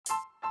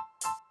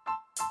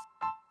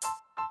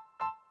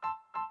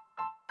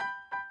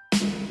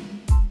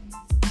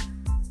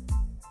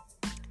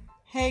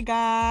Hey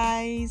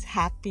guys,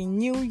 Happy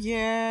New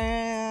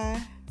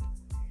Year!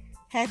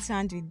 Head to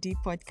Hand with D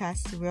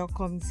podcast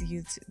welcomes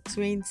you to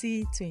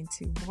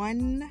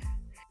 2021.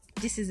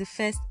 This is the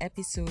first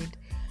episode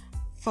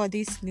for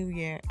this new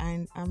year,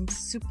 and I'm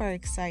super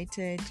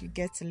excited you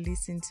get to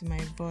listen to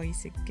my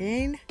voice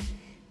again.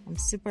 I'm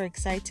super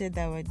excited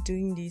that we're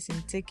doing this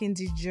and taking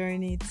this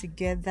journey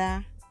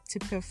together to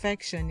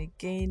perfection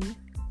again.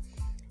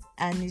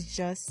 And it's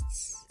just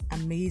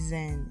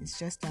amazing.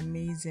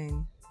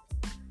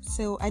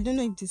 So I don't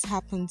know if this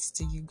happens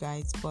to you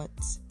guys, but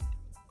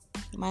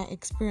my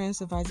experience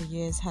over the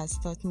years has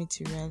taught me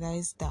to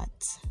realize that,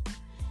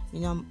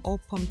 I'm all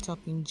pumped up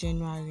in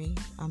January.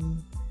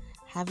 I'm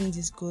having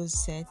these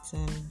goals set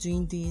and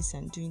doing this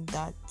and doing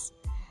that.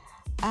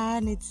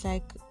 And it's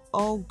like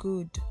all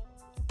good.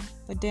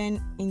 But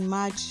then in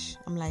March,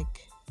 I'm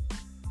like,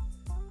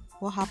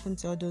 what happened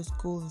to all those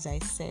goals I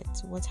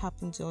set? What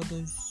happened to all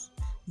those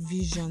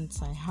visions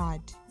I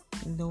had?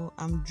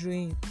 I'm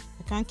drained.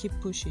 I can't keep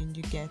pushing,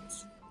 you get.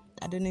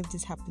 I don't know if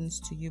this happens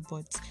to you,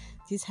 but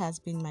this has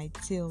been my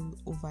tale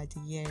over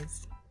the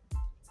years.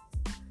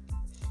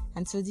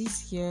 And so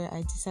this year,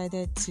 I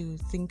decided to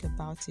think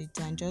about it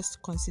and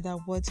just consider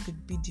what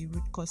could be the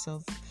root cause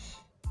of,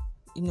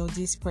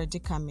 this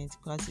predicament,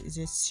 because it's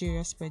a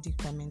serious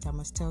predicament, I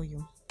must tell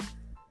you.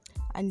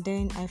 And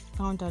then I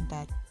found out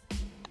that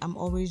I'm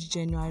always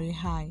January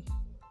high.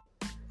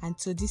 And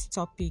so this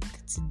topic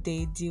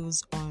today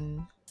deals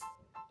on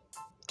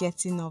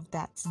getting off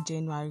that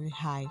January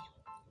high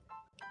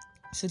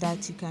so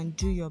that you can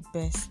do your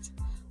best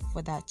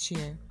for that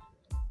year.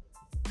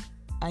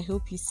 I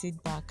hope you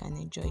sit back and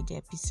enjoy the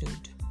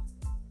episode.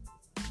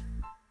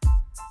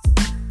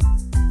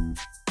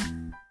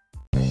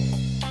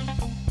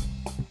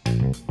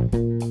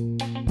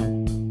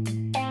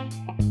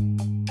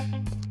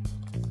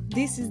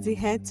 This is the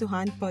Head to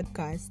Hand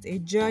podcast, a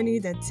journey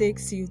that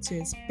takes you to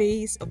a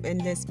space of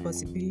endless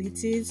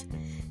possibilities,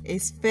 a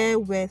sphere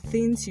where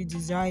things you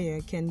desire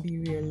can be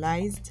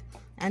realized,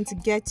 and to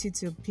get you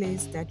to a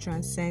place that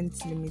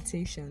transcends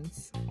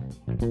limitations.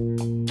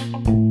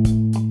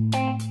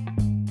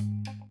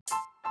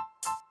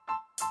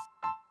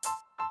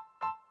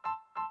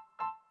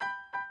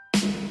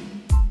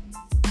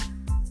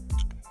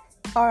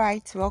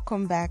 Alright,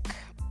 welcome back.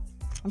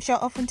 I'm sure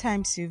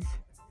oftentimes you've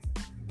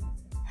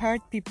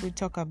heard people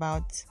talk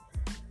about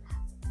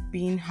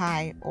being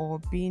high or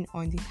being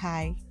on the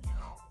high,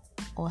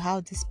 or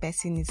how this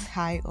person is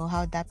high or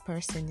how that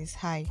person is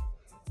high.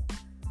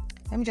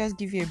 Let me just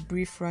give you a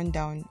brief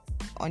rundown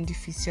on the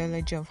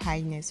physiology of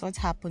highness. What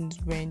happens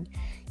when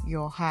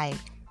you're high?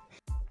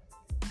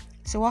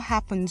 So what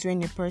happens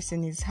when a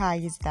person is high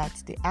is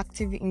that the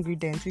active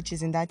ingredient, which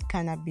is in that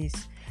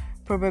cannabis,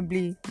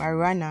 probably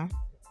marijuana,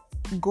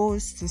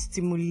 goes to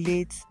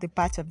stimulate the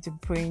part of the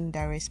brain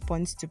that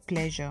responds to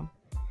pleasure,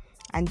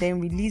 and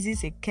then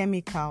releases a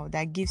chemical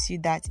that gives you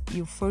that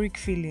euphoric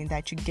feeling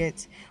that you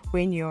get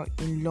when you're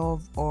in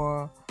love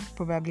or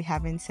probably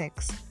having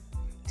sex.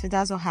 So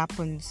that's what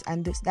happens,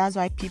 and that's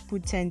why people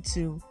tend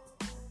to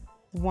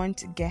want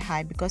to get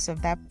high, because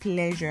of that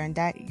pleasure and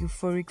that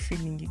euphoric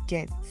feeling you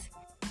get.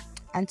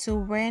 And so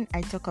when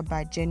I talk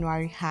about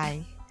January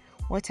high,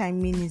 what I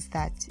mean is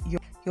that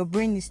your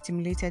brain is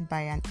stimulated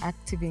by an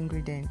active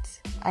ingredient,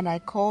 and I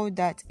call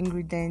that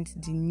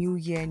ingredient the New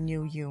Year,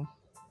 New You.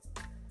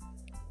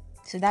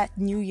 So that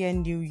New Year,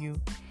 New You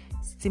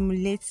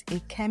stimulates a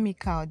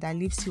chemical that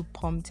leaves you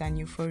pumped and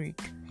euphoric.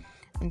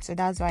 And so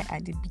that's why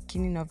at the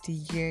beginning of the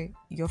year,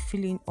 you're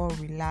feeling all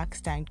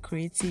relaxed and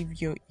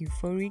creative, you're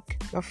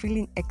euphoric, you're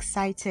feeling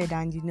excited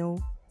and,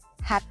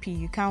 happy.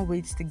 You can't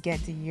wait to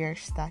get the year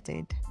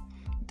started.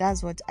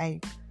 That's what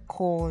I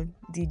call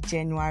the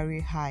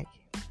January high.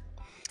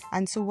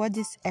 And so what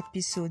this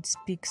episode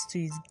speaks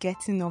to is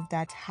getting off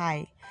that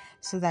high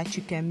so that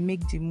you can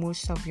make the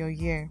most of your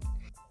year.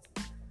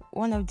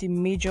 One of the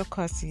major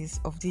causes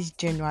of this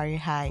January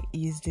high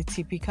is the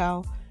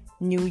typical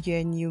New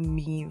Year, New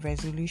Me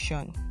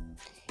resolution.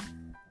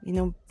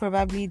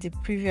 Probably the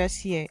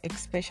previous year,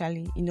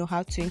 especially,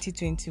 how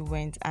 2020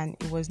 went, and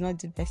it was not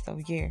the best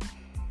of year.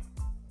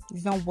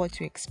 It's not what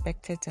we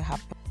expected to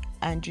happen.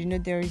 And,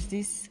 there is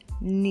this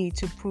need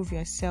to prove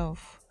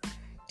yourself,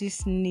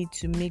 this need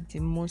to make the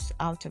most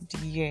out of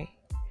the year,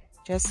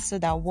 just so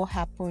that what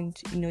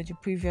happened, the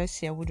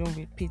previous year wouldn't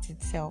repeat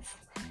itself.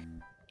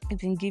 It's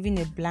been given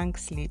a blank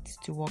slate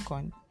to work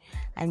on,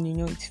 and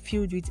it's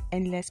filled with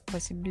endless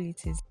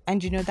possibilities,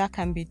 and that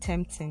can be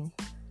tempting.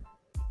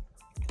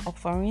 Or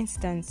for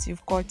instance,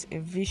 you've got a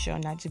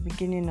vision at the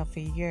beginning of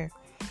a year,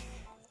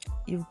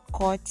 you've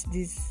got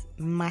this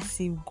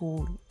massive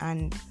goal,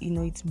 and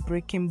it's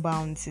breaking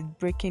bounds, it's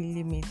breaking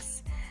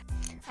limits,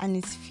 and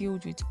it's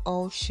filled with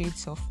all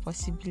shades of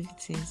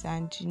possibilities,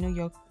 and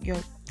you're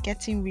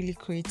getting really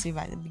creative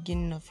at the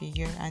beginning of a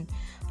year, and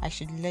I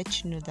should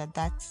let you know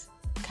that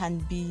can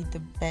be the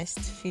best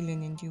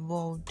feeling in the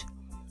world.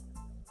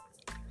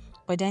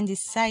 But then the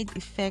side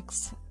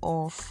effects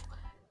of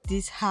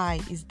this high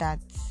is that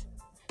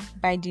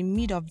by the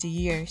mid of the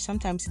year,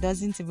 sometimes it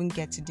doesn't even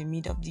get to the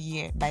mid of the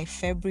year, by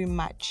February,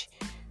 March,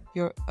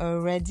 you're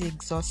already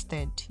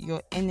exhausted,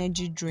 your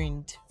energy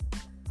drained,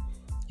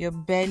 you're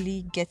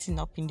barely getting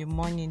up in the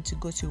morning to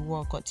go to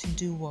work or to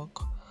do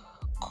work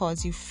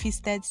because you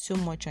feasted so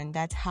much on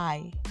that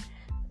high.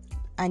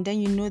 And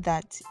then you know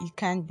that you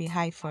can't be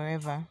high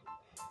forever.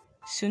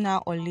 Sooner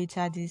or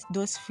later,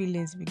 those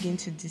feelings begin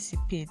to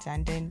dissipate,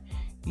 and then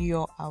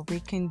you're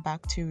awakened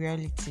back to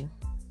reality.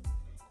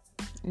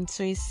 And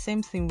so it's the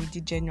same thing with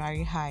the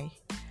January high.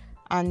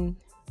 And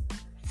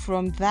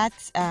from that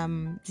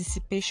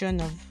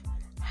dissipation of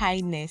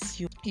highness,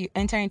 you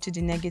enter into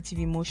the negative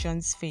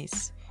emotions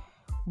phase,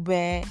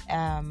 where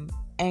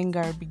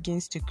anger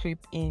begins to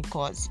creep in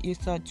because you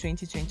thought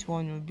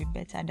 2021 would be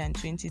better than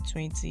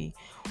 2020,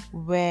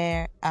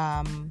 where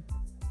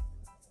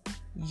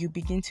you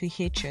begin to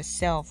hate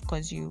yourself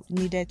because you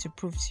needed to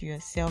prove to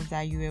yourself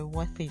that you were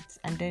worth it.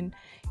 And then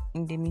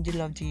in the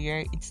middle of the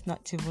year, it's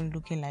not even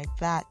looking like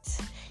that.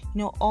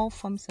 All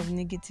forms of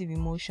negative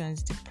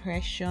emotions,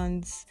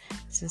 depressions,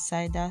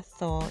 suicidal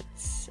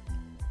thoughts,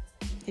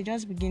 they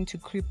just begin to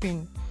creep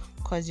in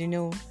because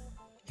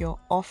you're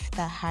off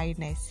the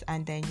highness,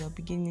 and then you're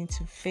beginning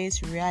to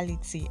face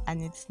reality,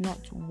 and it's not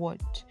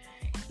what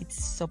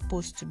it's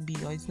supposed to be,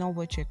 or it's not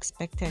what you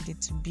expected it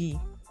to be.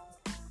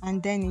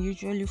 And then it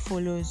usually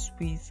follows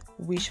with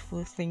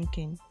wishful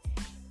thinking.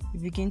 You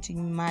begin to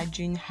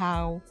imagine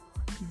how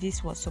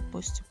this was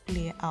supposed to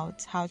play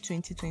out, how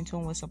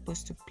 2021 was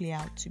supposed to play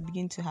out. You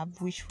begin to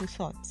have wishful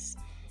thoughts,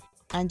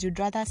 and you'd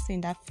rather stay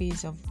in that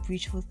phase of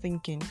wishful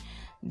thinking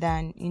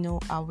than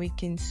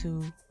awaken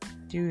to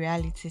the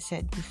reality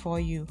set before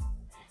you.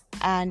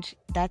 And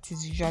that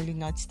is usually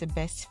not the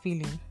best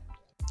feeling.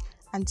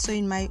 And so,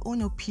 in my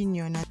own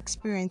opinion and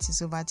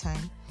experiences over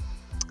time,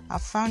 I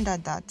found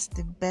out that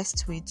the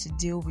best way to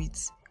deal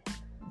with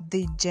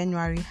the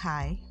January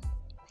high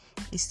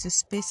is to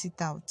space it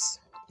out.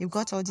 You've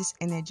got all this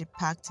energy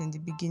packed in the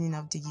beginning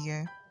of the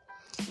year.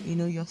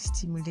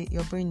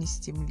 Your brain is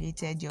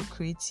stimulated, you're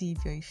creative,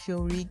 you're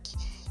euphoric,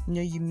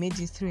 you made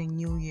it through a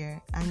new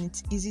year, and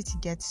it's easy to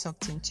get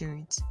sucked into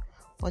it.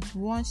 But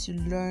once you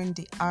learn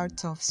the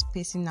art of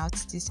spacing out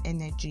this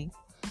energy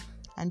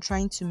and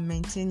trying to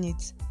maintain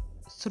it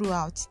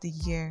throughout the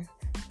year,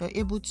 you're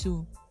able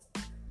to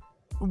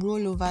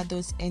roll over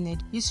those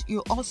energies.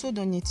 You also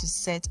don't need to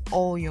set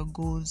all your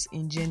goals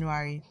in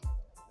January.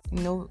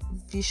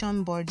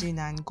 Vision boarding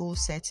and goal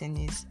setting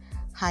is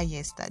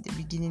highest at the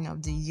beginning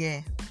of the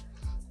year.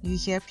 You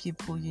hear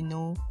people,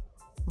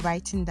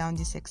 writing down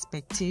these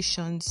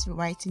expectations,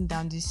 writing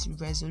down these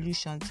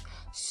resolutions.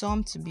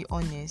 Some, to be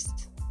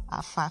honest,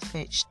 are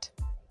far-fetched,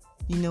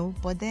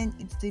 but then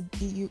it's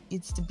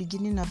the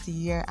beginning of the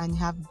year, and you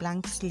have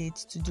blank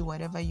slates to do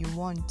whatever you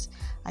want,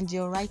 and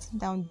you're writing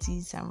down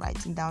this and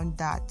writing down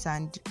that,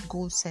 and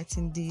goal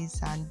setting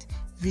this and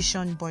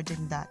vision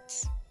boarding that.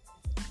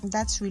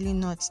 That's really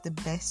not the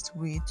best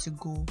way to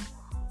go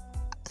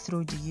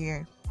through the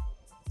year.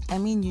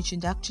 You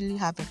should actually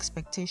have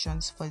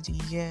expectations for the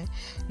year.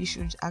 You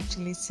should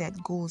actually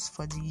set goals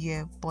for the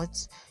year,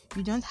 but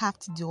you don't have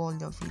to do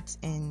all of it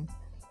in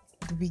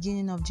the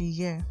beginning of the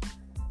year.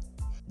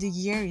 The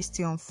year is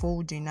still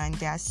unfolding, and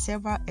there are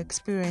several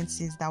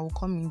experiences that will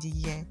come in the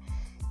year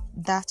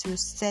that will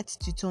set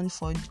the tone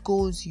for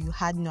goals you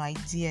had no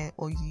idea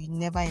or you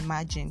never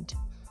imagined.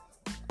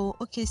 So,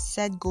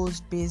 set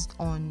goals based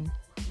on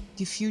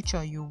the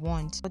future you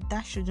want, but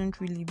that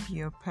shouldn't really be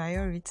your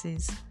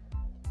priorities.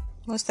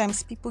 Most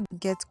times people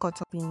get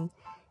caught up in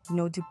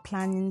the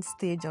planning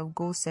stage of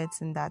goal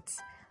setting, that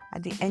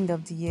at the end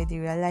of the year they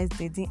realize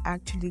they didn't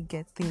actually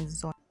get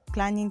things done.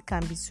 Planning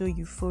can be so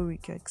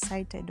euphoric, you're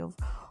excited of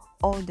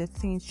all the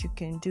things you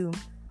can do,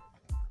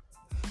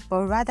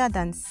 but rather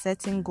than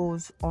setting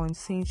goals on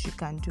things you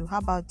can do, how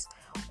about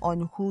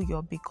on who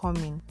you're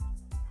becoming?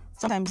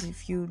 Sometimes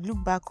if you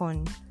look back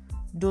on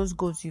those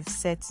goals you've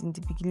set in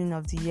the beginning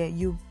of the year,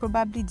 you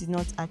probably did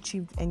not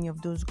achieve any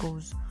of those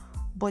goals.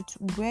 But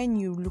when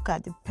you look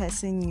at the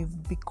person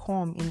you've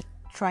become in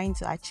trying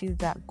to achieve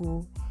that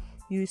goal,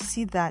 you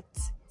see that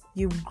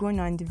you've grown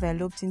and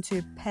developed into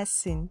a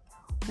person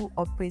who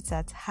operates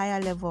at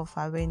higher level of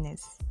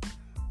awareness.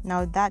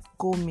 Now, that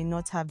goal may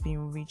not have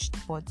been reached,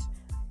 but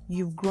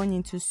you've grown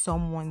into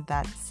someone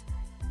that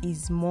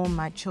is more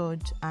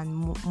matured and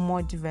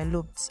more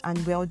developed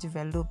and well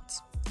developed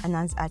and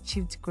has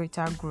achieved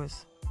greater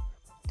growth.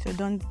 So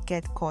don't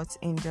get caught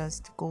in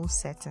just goal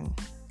setting.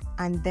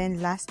 And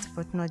then last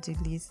but not the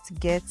least,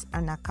 get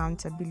an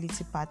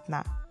accountability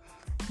partner.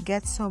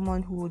 Get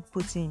someone who would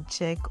put you in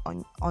check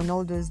on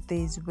all those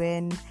days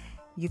when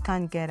you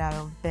can't get out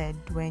of bed,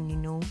 when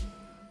you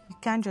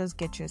can't just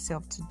get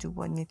yourself to do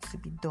what needs to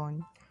be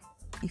done.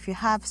 If you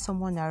have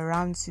someone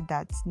around you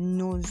that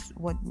knows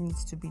what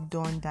needs to be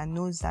done, that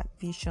knows that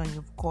vision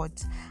you've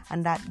got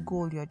and that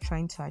goal you're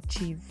trying to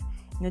achieve,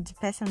 the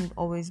person will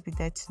always be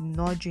there to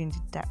nudge you in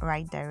the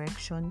right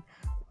direction.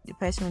 The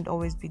person would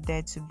always be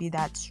there to be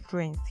that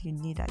strength you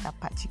need at that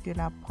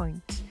particular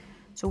point.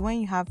 So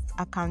when you have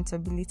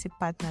accountability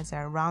partners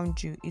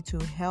around you, it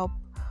will help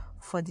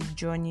for the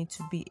journey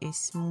to be a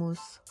smooth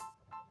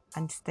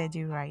and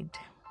steady ride.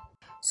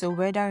 So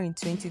whether in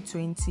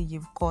 2020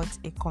 you've got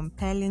a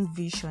compelling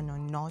vision or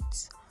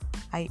not,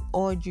 I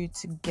urge you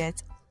to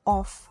get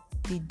off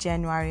the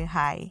January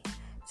high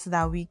so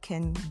that we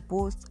can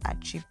both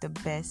achieve the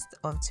best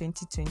of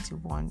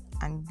 2021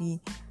 and be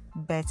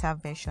better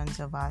versions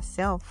of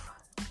ourselves.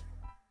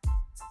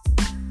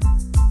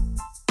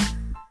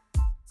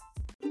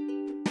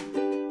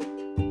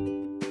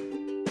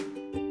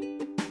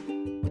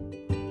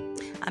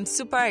 I'm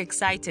super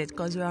excited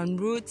because we're en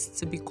route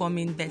to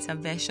becoming better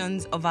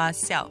versions of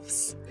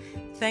ourselves.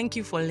 Thank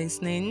you for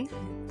listening.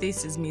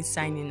 This is me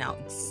signing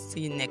out.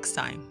 See you next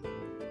time.